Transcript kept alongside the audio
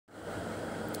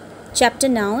Chapter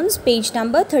Nouns, page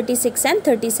number 36 and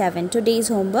 37. Today's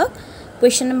homework,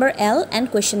 question number L and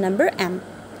question number M.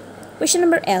 Question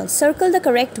number L, circle the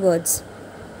correct words.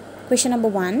 Question number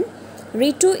 1,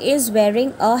 Ritu is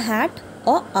wearing a hat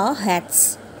or a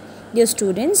hats. Dear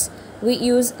students, we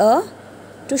use a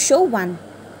to show one.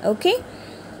 Okay,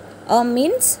 a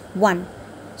means one.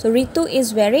 So Ritu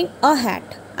is wearing a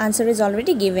hat. Answer is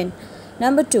already given.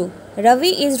 Number 2,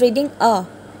 Ravi is reading a.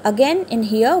 Again in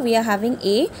here we are having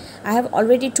a. I have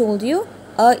already told you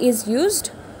a is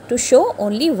used to show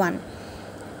only one.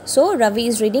 So Ravi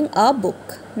is reading a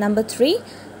book. Number 3,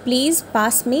 please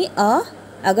pass me a.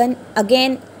 Again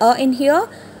a in here.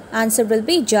 Answer will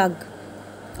be jug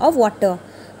of water.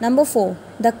 Number 4,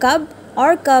 the cub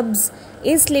or cubs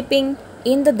is sleeping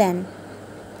in the den.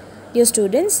 Dear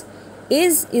students,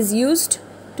 is used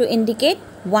to indicate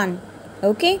one.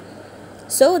 Okay,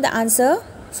 so the answer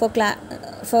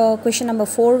for question number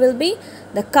 4 will be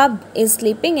the cub is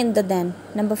sleeping in the den.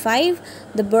 Number 5,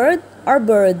 the bird or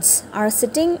birds are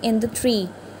sitting in the tree.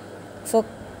 For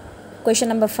question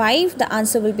number 5, the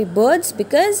answer will be birds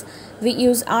because we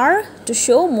use are to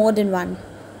show more than one.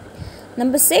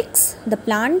 Number 6, the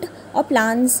plant or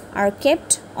plants are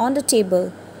kept on the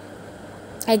table.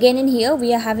 Again in here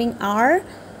we are having are.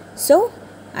 So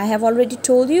I have already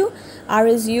told you are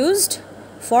is used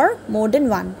for more than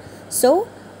one. So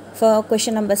for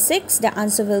question number 6, the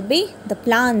answer will be the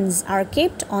plants are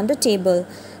kept on the table.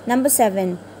 Number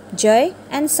 7, Jay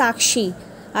and Sakshi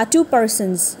are two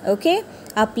persons, okay,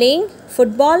 are playing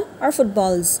football or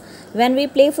footballs. When we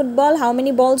play football, how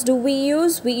many balls do we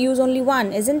use? We use only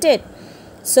one, isn't it?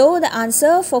 So the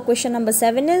answer for question number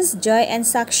 7 is Jay and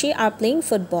Sakshi are playing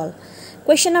football.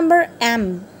 Question number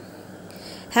M.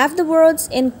 Have the words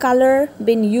in color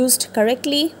been used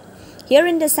correctly? Here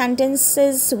in the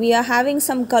sentences we are having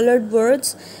some colored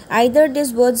words. Either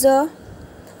these words are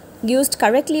used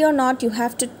correctly or not, you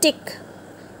have to tick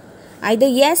either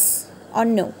yes or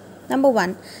no. Number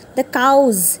 1, the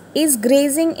cows is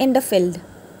grazing in the field.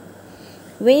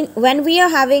 When we are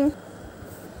having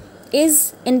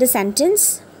is in the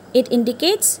sentence, it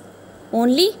indicates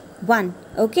only one.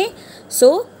 Okay,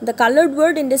 so the colored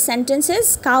word in this sentence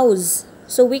is cows.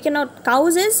 So we cannot,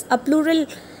 cows is a plural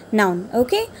noun.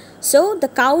 Okay, so the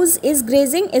cows is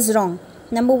grazing is wrong.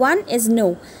 Number 1 is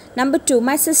no. Number 2,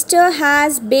 my sister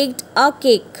has baked a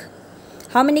cake.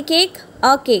 How many cake?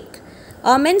 A cake.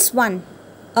 A means one.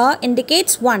 A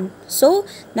indicates one. So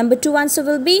number 2 answer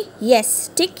will be yes.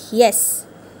 Tick yes.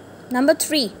 Number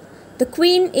 3, the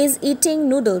queen is eating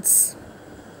noodles.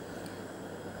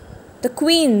 The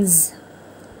queens.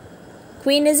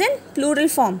 Queen is in plural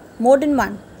form, more than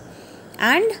one.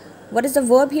 And what is the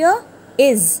verb here?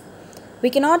 Is.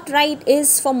 We cannot write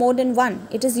is for more than one.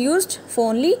 It is used for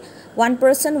only one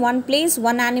person, one place,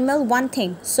 one animal, one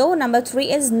thing. So number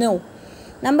 3 is no.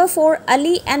 Number 4,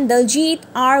 Ali and Daljit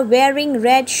are wearing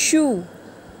red shoe.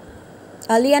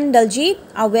 Ali and Daljit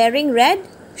are wearing red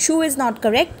shoe is not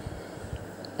correct.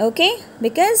 Okay,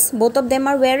 because both of them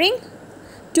are wearing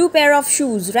 2 pair of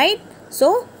shoes, right?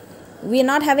 So we are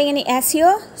not having any S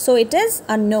here, so it is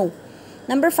a no.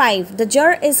 Number 5, the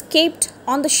jar is kept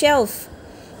on the shelf.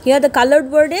 Here the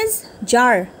colored word is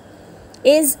jar.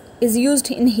 Is used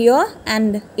in here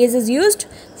and is used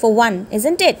for one,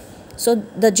 isn't it? So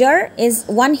the jar is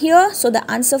one here. So the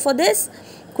answer for this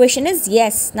question is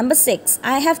yes. Number 6,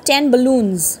 I have 10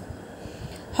 balloons.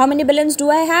 How many balloons do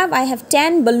I have? I have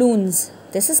 10 balloons.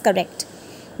 This is correct.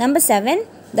 Number 7,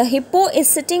 the hippo is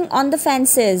sitting on the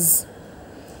fences.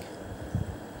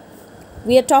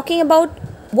 We are talking about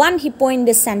one hippo in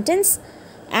this sentence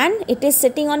and it is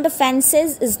sitting on the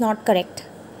fences is not correct.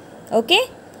 Okay,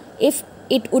 if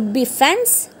it would be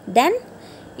fence then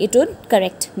it would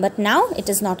correct, but now it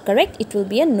is not correct. It will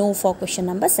be a no for question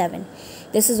number 7.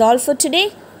 This is all for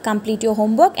today. Complete your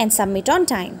homework and submit on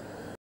time.